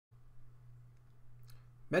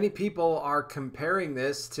Many people are comparing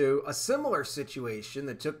this to a similar situation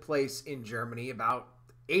that took place in Germany about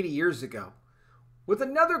 80 years ago with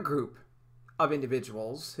another group of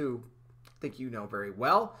individuals who I think you know very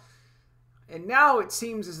well. And now it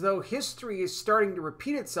seems as though history is starting to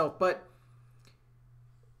repeat itself, but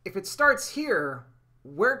if it starts here,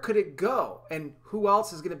 where could it go? And who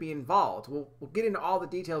else is going to be involved? We'll get into all the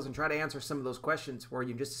details and try to answer some of those questions for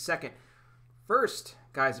you in just a second. First,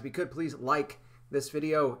 guys, if you could please like this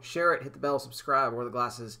video, share it, hit the bell, subscribe, wear the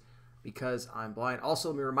glasses because I'm blind. Also,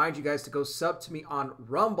 let me remind you guys to go sub to me on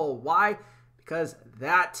Rumble. Why? Because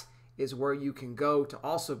that is where you can go to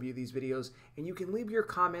also view these videos, and you can leave your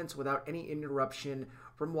comments without any interruption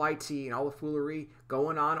from YT and all the foolery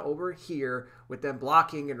going on over here with them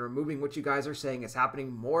blocking and removing what you guys are saying. It's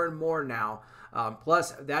happening more and more now.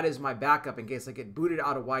 Plus, that is my backup in case I get booted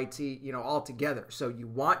out of YT, altogether. So you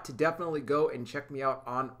want to definitely go and check me out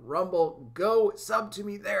on Rumble. Go sub to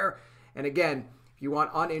me there. And again, if you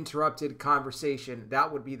want uninterrupted conversation,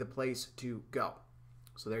 that would be the place to go.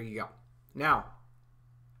 So there you go. Now,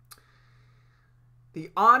 the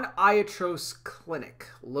Iatros clinic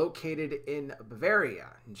located in Bavaria,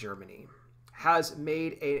 Germany, has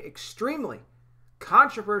made an extremely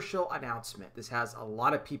controversial announcement. This has a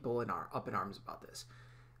lot of people up in arms about this.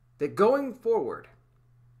 That going forward,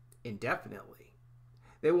 indefinitely,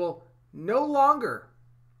 they will no longer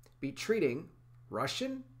be treating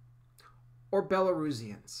Russian or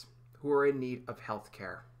Belarusians who are in need of health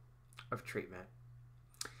care, of treatment.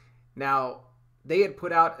 Now, they had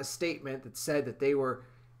put out a statement that said that they were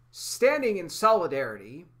standing in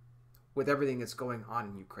solidarity with everything that's going on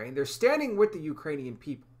in Ukraine. They're standing with the Ukrainian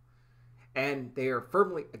people, and they are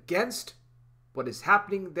firmly against what is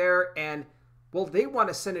happening there. And, well, they want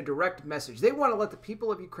to send a direct message. They want to let the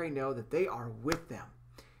people of Ukraine know that they are with them.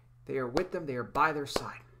 They are with them. They are by their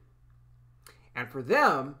side. And for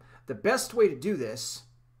them, the best way to do this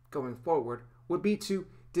going forward would be to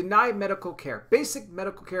deny medical care, basic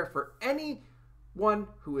medical care for anyone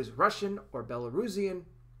who is Russian or Belarusian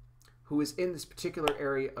who is in this particular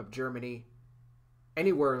area of Germany,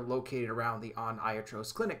 anywhere located around the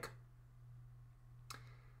Iatros clinic.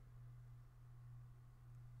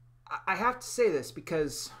 I have to say this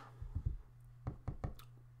because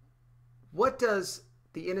what does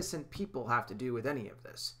the innocent people have to do with any of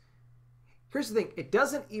this? Here's the thing. It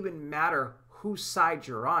doesn't even matter whose side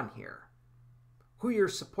you're on here, who you're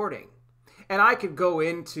supporting. And I could go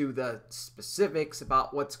into the specifics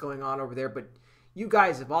about what's going on over there, but you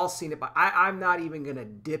guys have all seen it. But I'm not even going to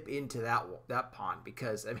dip into that pond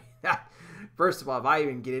because, I mean, first of all, if I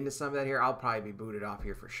even get into some of that here, I'll probably be booted off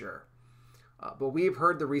here for sure. But we've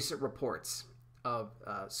heard the recent reports of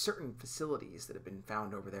certain facilities that have been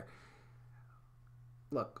found over there.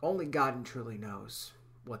 Look, only God truly knows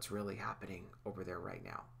what's really happening over there right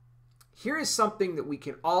now. Here is something that we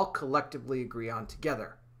can all collectively agree on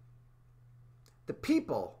together. The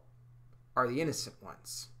people are the innocent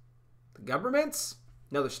ones. The governments,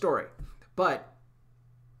 another story. But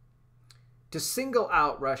to single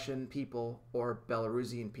out Russian people or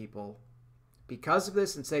Belarusian people because of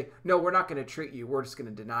this and say, no, we're not going to treat you, we're just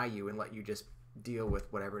going to deny you and let you just deal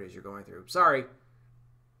with whatever it is you're going through, sorry,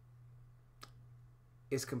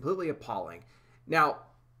 is completely appalling. Now,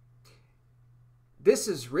 this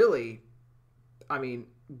is really, I mean,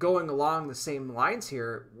 going along the same lines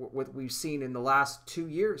here with what we've seen in the last 2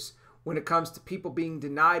 years when it comes to people being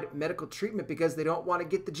denied medical treatment because they don't want to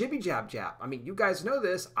get the jibby jab. I mean, you guys know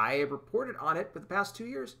this. I have reported on it for the past 2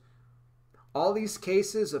 years. All these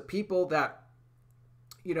cases of people that,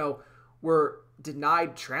 were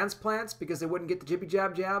denied transplants because they wouldn't get the jibby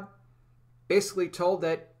jab, basically told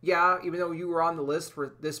that, yeah, even though you were on the list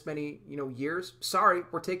for this many, years, sorry,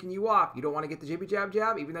 we're taking you off. You don't want to get the jibby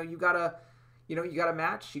jab, even though you got a, you got a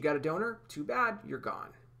match, you got a donor, too bad, you're gone.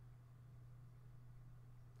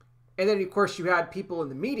 And then, of course, you had people in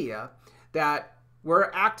the media that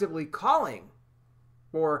were actively calling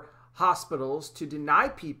for hospitals to deny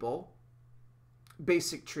people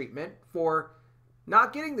basic treatment for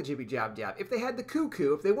not getting the jibby jab. If they had the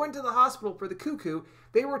cuckoo, if they went to the hospital for the cuckoo,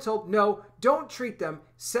 they were told, no, don't treat them,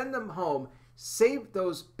 send them home, save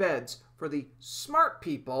those beds for the smart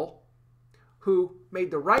people who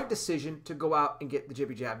made the right decision to go out and get the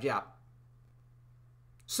jibby jab.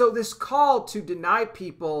 So this call to deny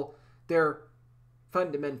people their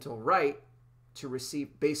fundamental right to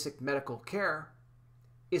receive basic medical care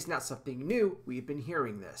is not something new. We've been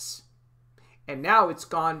hearing this. And now it's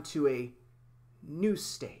gone to a new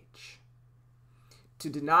stage to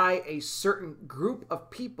deny a certain group of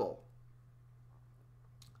people.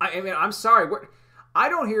 I mean, I'm sorry. I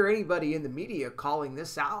don't hear anybody in the media calling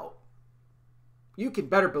this out. You can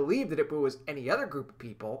better believe that if it was any other group of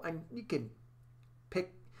people, and you can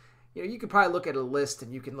pick, you could probably look at a list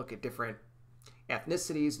and you can look at different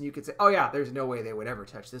ethnicities and you could say, oh yeah, there's no way they would ever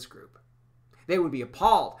touch this group. They would be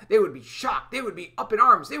appalled. They would be shocked. They would be up in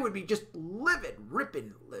arms. They would be just livid,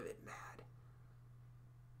 ripping, livid mad.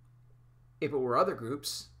 If it were other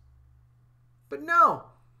groups. But no,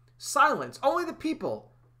 silence. Only the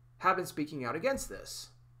people have been speaking out against this.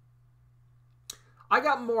 I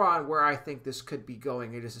got more on where I think this could be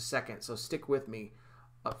going in just a second, so stick with me.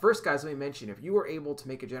 First, guys, let me mention, if you are able to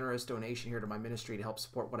make a generous donation here to my ministry to help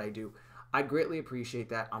support what I do, I'd greatly appreciate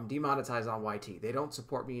that. I'm demonetized on YT. They don't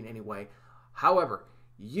support me in any way. However,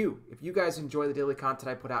 if you guys enjoy the daily content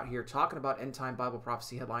I put out here talking about end-time Bible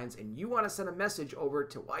prophecy headlines, and you want to send a message over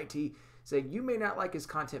to YT saying you may not like his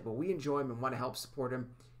content, but we enjoy him and want to help support him,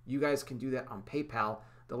 you guys can do that on PayPal.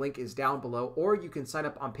 The link is down below, or you can sign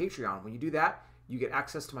up on Patreon. When you do that, you get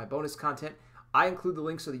access to my bonus content. I include the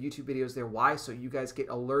links to the YouTube videos there. Why? So you guys get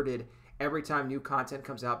alerted every time new content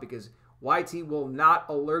comes out, because YT will not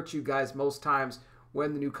alert you guys most times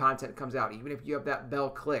when the new content comes out, even if you have that bell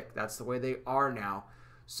click. That's the way they are now.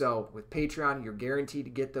 So with Patreon, you're guaranteed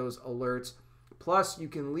to get those alerts. Plus, you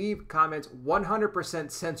can leave comments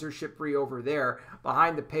 100% censorship free over there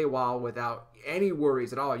behind the paywall without any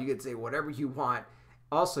worries at all. You can say whatever you want.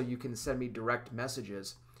 Also, you can send me direct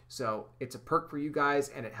messages. So it's a perk for you guys,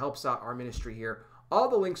 and it helps out our ministry here. All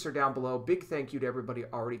the links are down below. Big thank you to everybody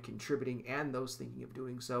already contributing and those thinking of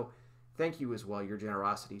doing so. Thank you as well. Your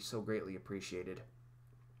generosity is so greatly appreciated.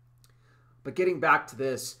 But getting back to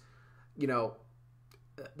this,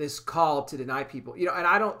 this call to deny people, and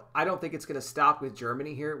I don't think it's going to stop with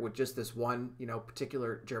Germany here with just this one,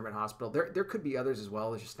 particular German hospital. There could be others as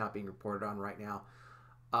well. It's just not being reported on right now.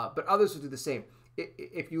 But others will do the same.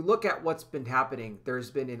 If you look at what's been happening,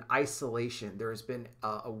 there's been an isolation. There has been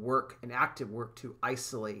an active work to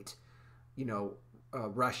isolate,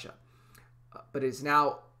 Russia. But it's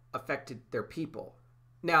now affected their people.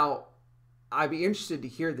 Now, I'd be interested to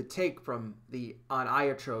hear the take from on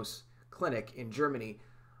Iatros clinic in Germany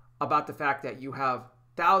about the fact that you have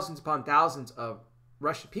thousands upon thousands of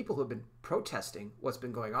Russian people who have been protesting what's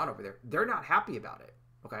been going on over there. They're not happy about it,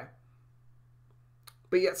 okay?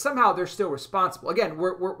 But yet somehow they're still responsible. Again,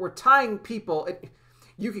 we're tying people.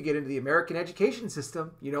 You could get into the American education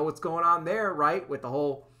system. You know what's going on there, right? With the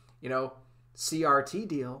whole, CRT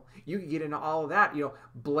deal. You could get into all of that,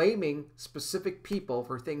 blaming specific people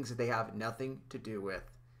for things that they have nothing to do with.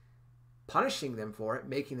 Punishing them for it,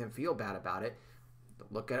 making them feel bad about it.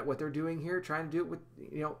 But look at what they're doing here, trying to do it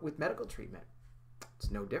with, with medical treatment.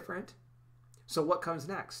 It's no different. So what comes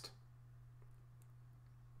next?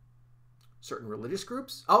 Certain religious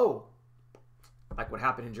groups? Oh, like what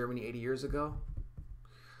happened in Germany 80 years ago?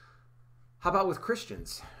 How about with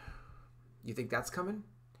Christians? You think that's coming?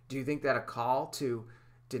 Do you think that a call to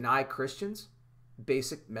deny Christians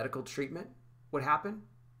basic medical treatment would happen?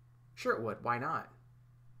 Sure it would. Why not?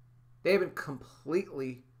 They haven't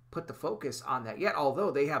completely put the focus on that yet,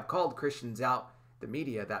 although they have called Christians out, the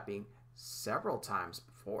media, that being several times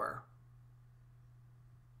before.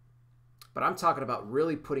 But I'm talking about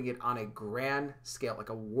really putting it on a grand scale, like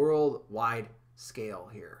a worldwide scale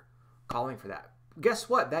here, calling for that. Guess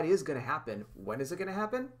what? That is going to happen. When is it going to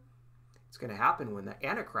happen? It's going to happen when the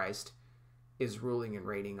Antichrist is ruling and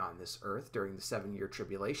reigning on this earth during the 7-year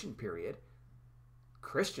tribulation period.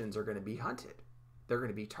 Christians are going to be hunted. They're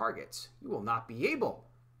going to be targets. You will not be able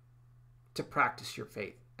to practice your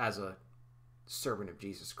faith as a servant of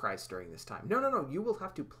Jesus Christ during this time. No. You will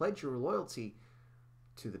have to pledge your loyalty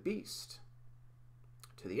to the beast,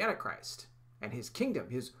 to the Antichrist, and his kingdom,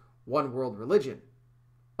 his one world religion.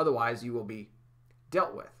 Otherwise, you will be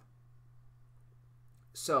dealt with.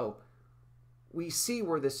 So, we see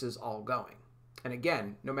where this is all going. And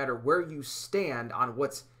again, no matter where you stand on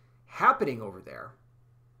what's happening over there,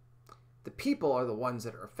 the people are the ones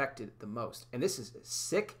that are affected the most. And this is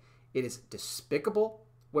sick. It is despicable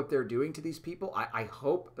what they're doing to these people. I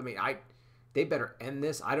hope, they better end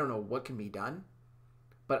this. I don't know what can be done.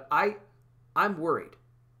 But I'm worried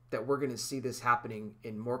that we're going to see this happening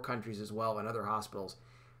in more countries as well, and other hospitals.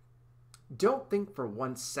 Don't think for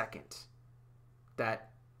 1 second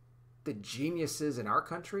that the geniuses in our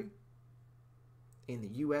country, in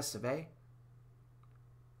the US of A,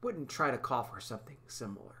 wouldn't try to call for something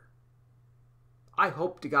similar. I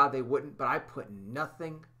hope to God they wouldn't, but I put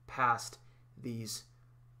nothing past these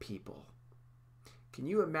people. Can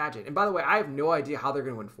you imagine? And by the way, I have no idea how they're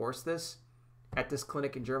going to enforce this at this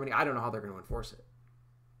clinic in Germany. I don't know how they're going to enforce it.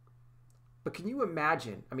 But can you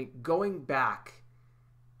imagine, going back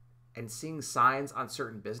and seeing signs on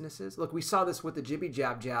certain businesses. Look, we saw this with the jibby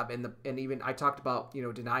jab jab, and even I talked about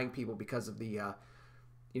denying people because of the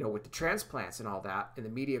with the transplants and all that, and the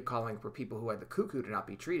media calling for people who had the cuckoo to not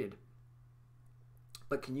be treated.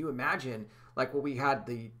 But can you imagine, like, when we had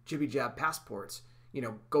the jibby jab passports,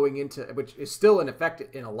 going into, which is still in effect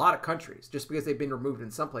in a lot of countries, just because they've been removed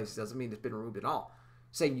in some places doesn't mean it's been removed at all.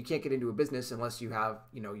 Saying you can't get into a business unless you have,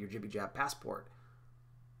 your jibby jab passport.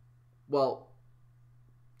 Well,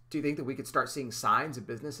 do you think that we could start seeing signs of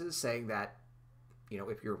businesses saying that,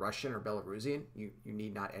 if you're Russian or Belarusian, you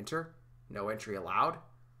need not enter, no entry allowed?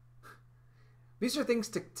 These are things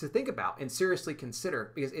to think about and seriously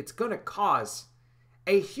consider, because it's going to cause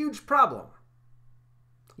a huge problem.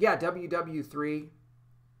 Yeah, WW3,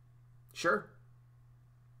 sure.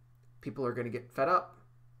 People are going to get fed up.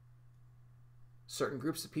 Certain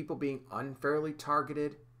groups of people being unfairly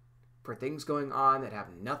targeted for things going on that have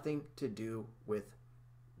nothing to do with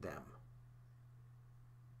them.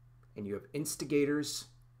 And you have instigators,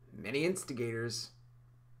 many instigators,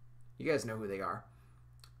 you guys know who they are,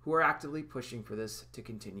 who are actively pushing for this to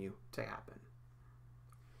continue to happen.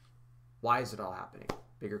 Why is it all happening?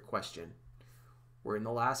 Bigger question. We're in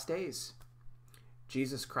the last days.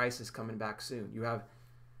 Jesus Christ is coming back soon. You have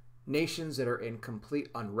nations that are in complete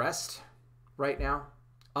unrest right now,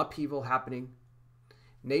 upheaval happening,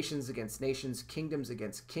 nations against nations, kingdoms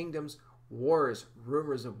against kingdoms, wars,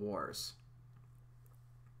 rumors of wars.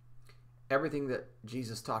 Everything that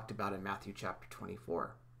Jesus talked about in Matthew chapter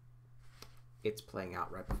 24. It's playing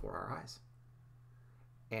out right before our eyes.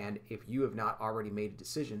 And if you have not already made a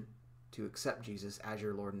decision to accept Jesus as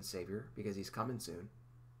your Lord and Savior, because he's coming soon,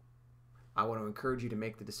 I want to encourage you to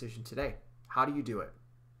make the decision today. How do you do it?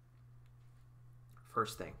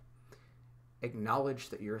 First thing, acknowledge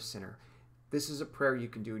that you're a sinner. This is a prayer you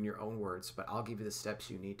can do in your own words, but I'll give you the steps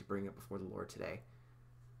you need to bring it before the Lord today.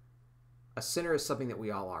 A sinner is something that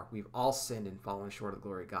we all are. We've all sinned and fallen short of the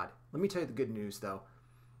glory of God. Let me tell you the good news, though.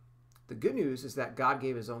 The good news is that God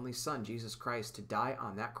gave his only Son, Jesus Christ, to die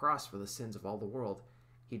on that cross for the sins of all the world.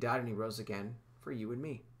 He died and he rose again for you and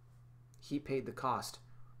me. He paid the cost.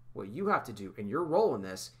 What you have to do, and your role in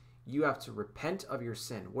this, you have to repent of your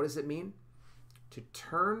sin. What does it mean? To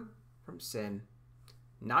turn from sin,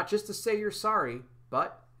 not just to say you're sorry,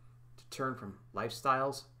 but to turn from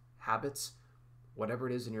lifestyles, habits, whatever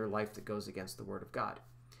it is in your life that goes against the Word of God.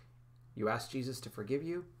 You ask Jesus to forgive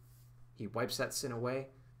you. He wipes that sin away.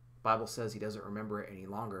 The Bible says he doesn't remember it any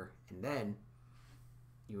longer. And then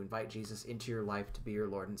you invite Jesus into your life to be your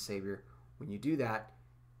Lord and Savior. When you do that,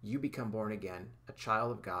 you become born again, a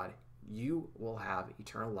child of God. You will have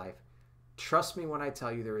eternal life. Trust me when I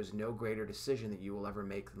tell you there is no greater decision that you will ever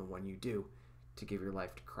make than the one you do to give your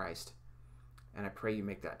life to Christ. And I pray you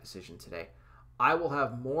make that decision today. I will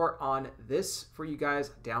have more on this for you guys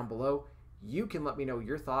down below. You can let me know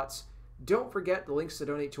your thoughts. Don't forget the links to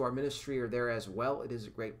donate to our ministry are there as well. It is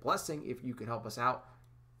a great blessing if you could help us out.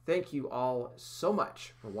 Thank you all so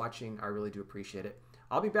much for watching. I really do appreciate it.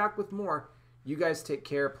 I'll be back with more. You guys take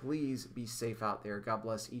care. Please be safe out there. God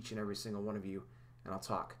bless each and every single one of you. And I'll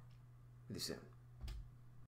talk with you soon.